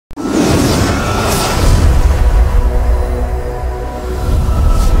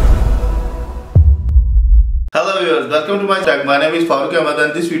welcome to my channel. My name is Farooq Ahmed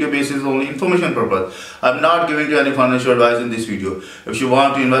and this video base is only information purpose. I am not giving you any financial advice in this video. If you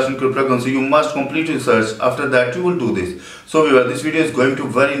want to invest in cryptocurrency, you must complete research. After that, you will do this. So this video is going to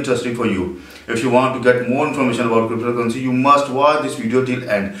be very interesting for you. If you want to get more information about cryptocurrency, you must watch this video till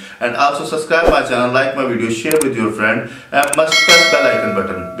end. And also subscribe my channel, like my video, share with your friend, and must press bell icon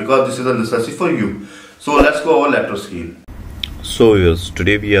button because this is a necessity for you. So let's go over laptop screen. So yes,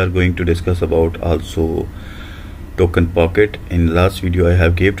 today we are going to discuss about also TokenPocket. In last video I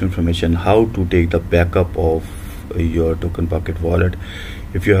have gave information how to take the backup of your TokenPocket wallet.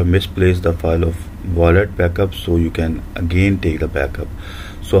 If you have misplaced the file of wallet backup, so you can again take the backup.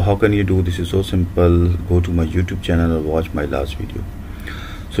 So how can you do this? Is so simple. Go to my YouTube channel or watch my last video.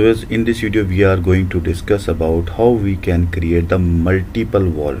 So yes, in this video we are going to discuss about how we can create the multiple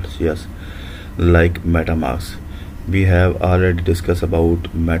wallets. Yes, like MetaMask. We have already discussed about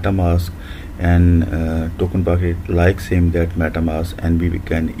MetaMask and TokenPocket like same that MetaMask, and we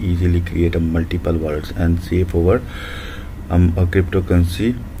can easily create a multiple wallets and save over a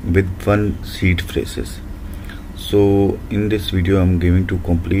cryptocurrency with one seed phrases. So in this video I'm giving to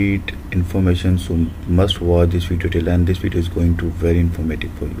complete information, so must watch this video till end. This video is going to very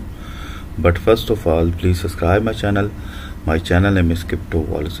informative for you. But first of all, please subscribe my channel. My channel name is Crypto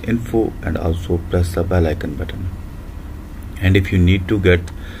Wallets Info, and also press the bell icon button. And if you need to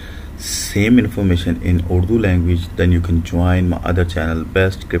get same information in Urdu language, then you can join my other channel,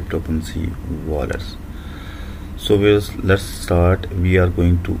 Best Cryptocurrency Wallets. So let's start. We are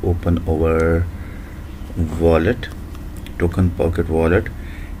going to open our wallet, TokenPocket wallet,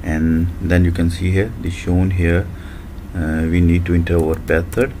 and then you can see here this shown here. We need to enter our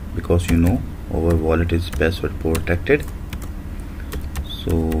password because you know our wallet is password protected.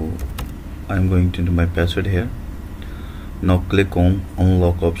 So I'm going to enter my password here. Now click on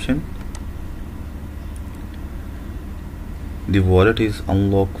unlock option. The wallet is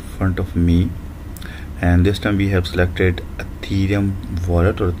unlocked front of me, and this time we have selected Ethereum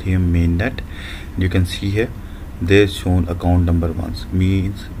wallet or Ethereum mainnet. You can see here there's shown account number 1,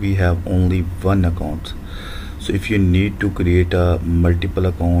 means we have only one account. So if you need to create a multiple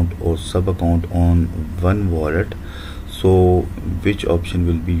account or sub account on one wallet, so which option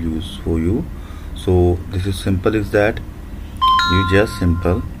will be used for you? So this is simple, is that you just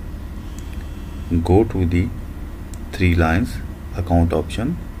simple go to the 3 lines account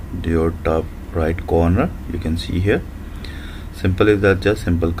option, your top right corner. You can see here, simple is that, just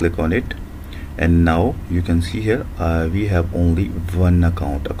simple click on it, and now you can see here we have only one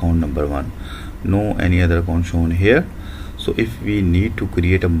account number 1, no any other account shown here. So if we need to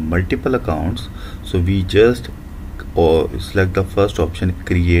create a multiple accounts, so we just select the first option,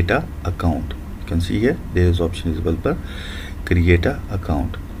 create a account. You can see here there is option is available, create a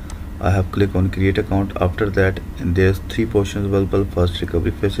account. I have clicked on create account. After that there's 3 portions available: first,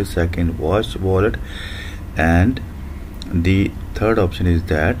 recovery phases; second, watch wallet; and the third option is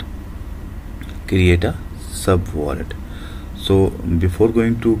that create a sub wallet. So before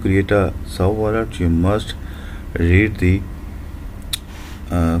going to create a sub wallet, you must read the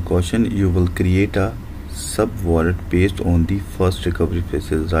caution. You will create a sub wallet based on the first recovery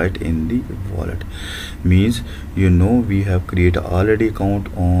phases right in the wallet. Means you know we have created already account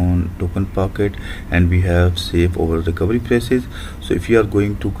on TokenPocket and we have saved over recovery phases. So if you are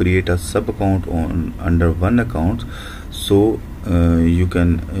going to create a sub account on under one account, so you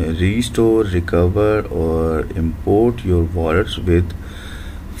can restore, recover, or import your wallets with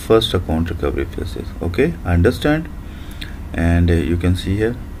first account recovery phases. Okay, understand? And you can see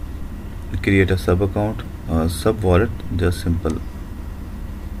here create a sub account, sub wallet. Just simple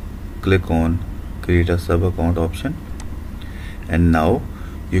click on create a sub account option, and now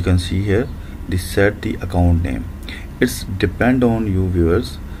you can see here the set the account name. It's depend on you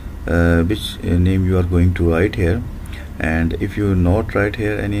viewers which name you are going to write here, and if you not write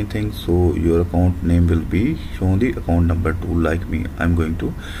here anything, so your account name will be shown the account number 2. Like me, I'm going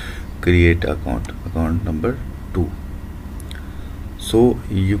to create account number 2. So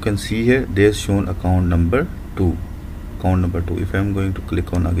you can see here there's shown account number 2. If I'm going to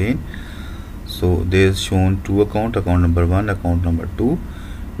click on again, so there's shown 2 account number 1, account number 2.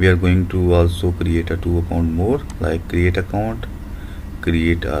 We are going to also create a 2 account more, like create account,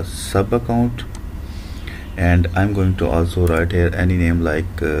 create a sub account, and I'm going to also write here any name like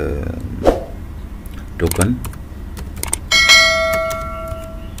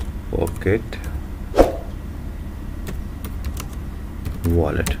TokenPocket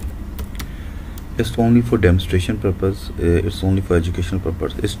wallet. It's only for demonstration purpose, it's only for educational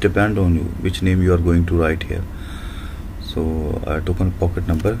purpose. It's depend on you which name you are going to write here. So TokenPocket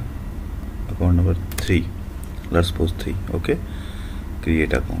number, account number 3. let's suppose 3. Okay,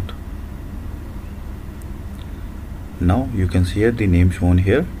 create account. Now you can see here the name shown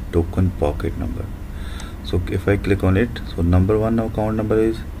here, TokenPocket number. So if I click on it, so number 1 account number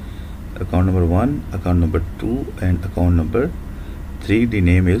is account number 1, account number 2, and account number 3, the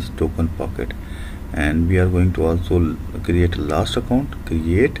name is TokenPocket. And we are going to also create a last account,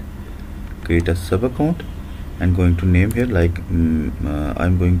 create a sub account, and going to name here like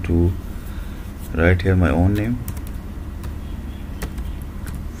I'm going to write here my own name,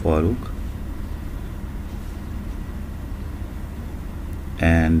 Farooq,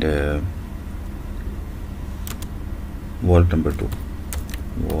 and wallet number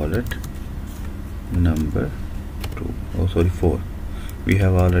 2, oh sorry, 4. We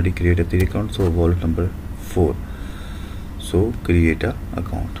have already created 3 accounts, so wallet number 4. So create a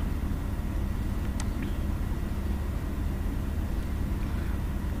account.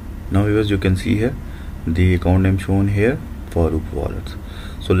 Now viewers, you can see here the account name shown here, Farooq Wallets.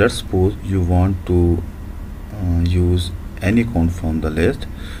 So let's suppose you want to use any account from the list.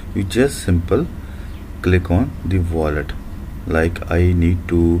 You just simple click on the wallet. Like I need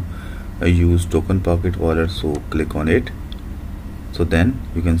to use TokenPocket wallet, so click on it. So then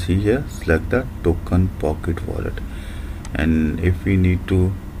you can see here, select the TokenPocket wallet. And if we need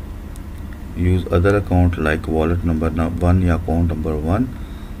to use other account like wallet number 1 or account number 1,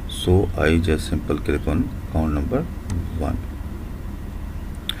 so I just simple click on account number 1.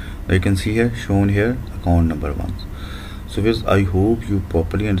 Now you can see here shown here account number 1. So guys, I hope you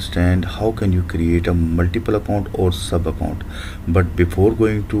properly understand how can you create a multiple account or sub account. But before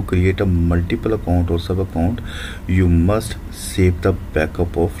going to create a multiple account or sub account, you must save the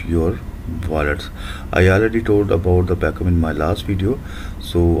backup of your wallets. I already told about the backup in my last video,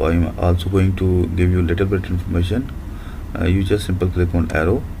 so I'm also going to give you a little bit information. You just simple click on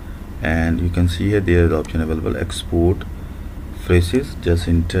arrow, and you can see here there is the option available, export phrases. Just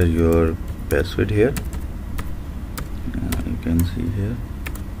enter your password here. You can see here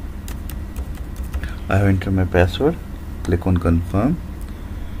I have entered my password. Click on confirm,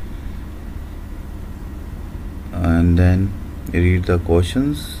 and then read the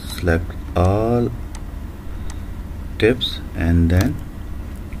questions, select all tips, and then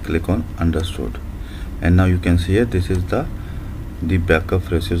click on understood. And now you can see here this is the backup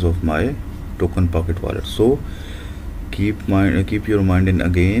phrases of my TokenPocket wallet. So keep your mind in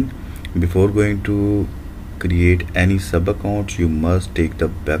again, before going to create any sub account, you must take the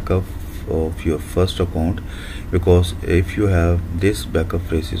backup of your first account, because if you have this backup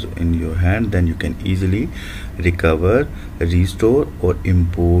phrases in your hand, then you can easily recover, restore, or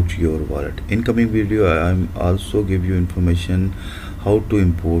import your wallet. In coming video I'm also give you information how to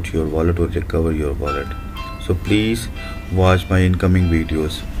import your wallet or recover your wallet. So please watch my incoming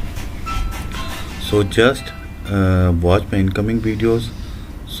videos. So just watch my incoming videos.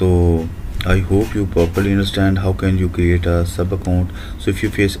 So I hope you properly understand how can you create a sub account. So if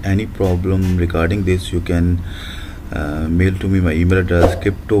you face any problem regarding this, you can mail to me my email address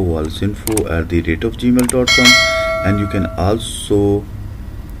cryptowalletsinfo@gmail.com, and you can also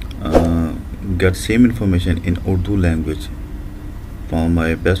get same information in Urdu language from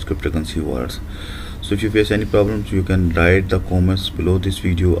my best cryptocurrency wallets. So if you face any problems, you can write the comments below this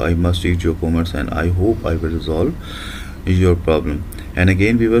video. I must read your comments, and I hope I will resolve your problem. And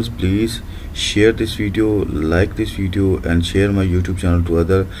again viewers, please share this video, like this video, and share my YouTube channel to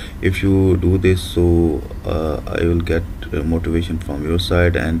other. If you do this, so I will get motivation from your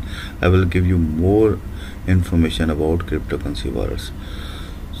side, and I will give you more information about cryptocurrency wallets.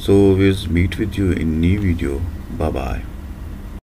 So we'll meet with you in new video. Bye bye.